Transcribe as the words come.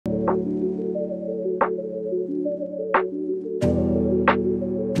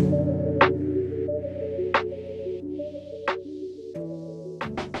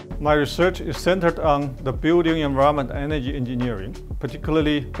My research is centered on the building environment energy engineering,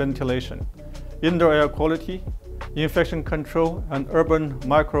 particularly ventilation, indoor air quality, infection control, and urban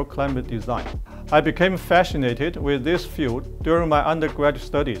microclimate design. I became fascinated with this field during my undergraduate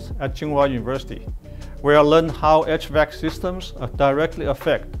studies at Tsinghua University, where I learned how HVAC systems directly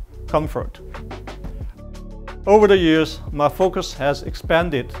affect comfort. Over the years, my focus has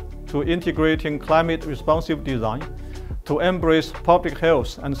expanded to integrating climate-responsive design to embrace public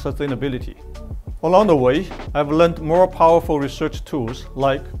health and sustainability. Along the way, I've learned more powerful research tools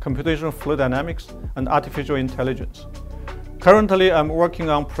like computational fluid dynamics and artificial intelligence. Currently, I'm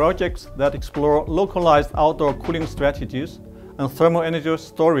working on projects that explore localized outdoor cooling strategies and thermal energy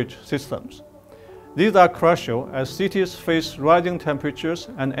storage systems. These are crucial as cities face rising temperatures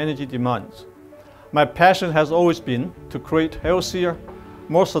and energy demands. My passion has always been to create healthier,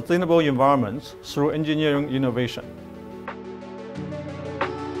 more sustainable environments through engineering innovation.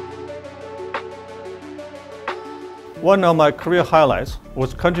 One of my career highlights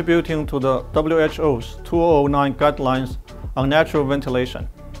was contributing to the WHO's 2009 guidelines on natural ventilation,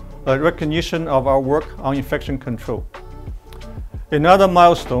 a recognition of our work on infection control. Another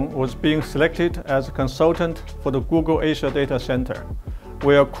milestone was being selected as a consultant for the Google Asia Data Center,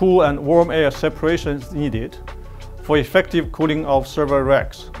 where cool and warm air separation is needed for effective cooling of server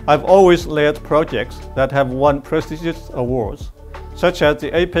racks. I've always led projects that have won prestigious awards, such as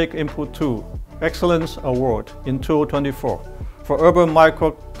the APEC INPUT² Excellence Award in 2024 for urban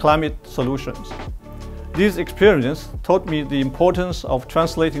microclimate solutions. These experiences taught me the importance of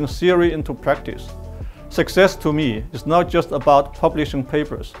translating theory into practice. Success to me is not just about publishing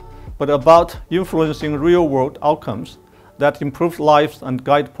papers, but about influencing real-world outcomes that improve lives and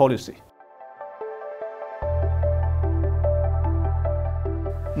guide policy.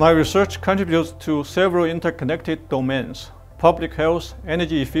 My research contributes to several interconnected domains: public health,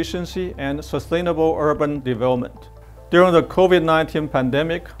 energy efficiency, and sustainable urban development. During the COVID-19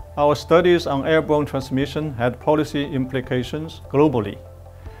 pandemic, our studies on airborne transmission had policy implications globally.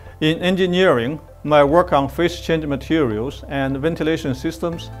 In engineering, my work on phase change materials and ventilation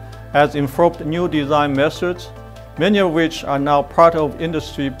systems has informed new design methods, many of which are now part of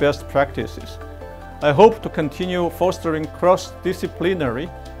industry best practices. I hope to continue fostering cross-disciplinary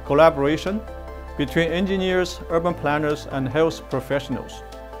collaboration between engineers, urban planners, and health professionals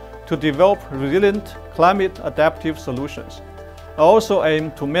to develop resilient, climate-adaptive solutions. I also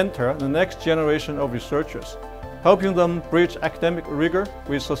aim to mentor the next generation of researchers, helping them bridge academic rigor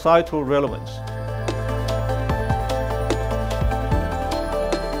with societal relevance.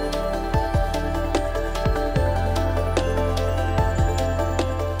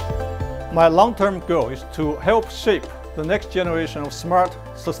 My long-term goal is to help shape the next generation of smart,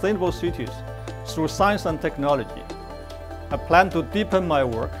 sustainable cities through science and technology. I plan to deepen my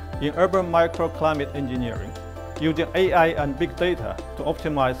work in urban microclimate engineering, using AI and big data to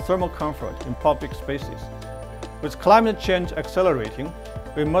optimize thermal comfort in public spaces. With climate change accelerating,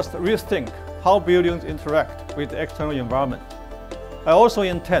 we must rethink how buildings interact with the external environment. I also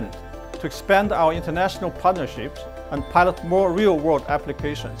intend to expand our international partnerships and pilot more real-world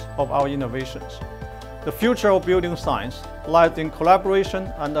applications of our innovations. The future of building science lies in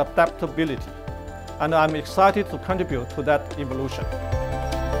collaboration and adaptability, and I'm excited to contribute to that evolution.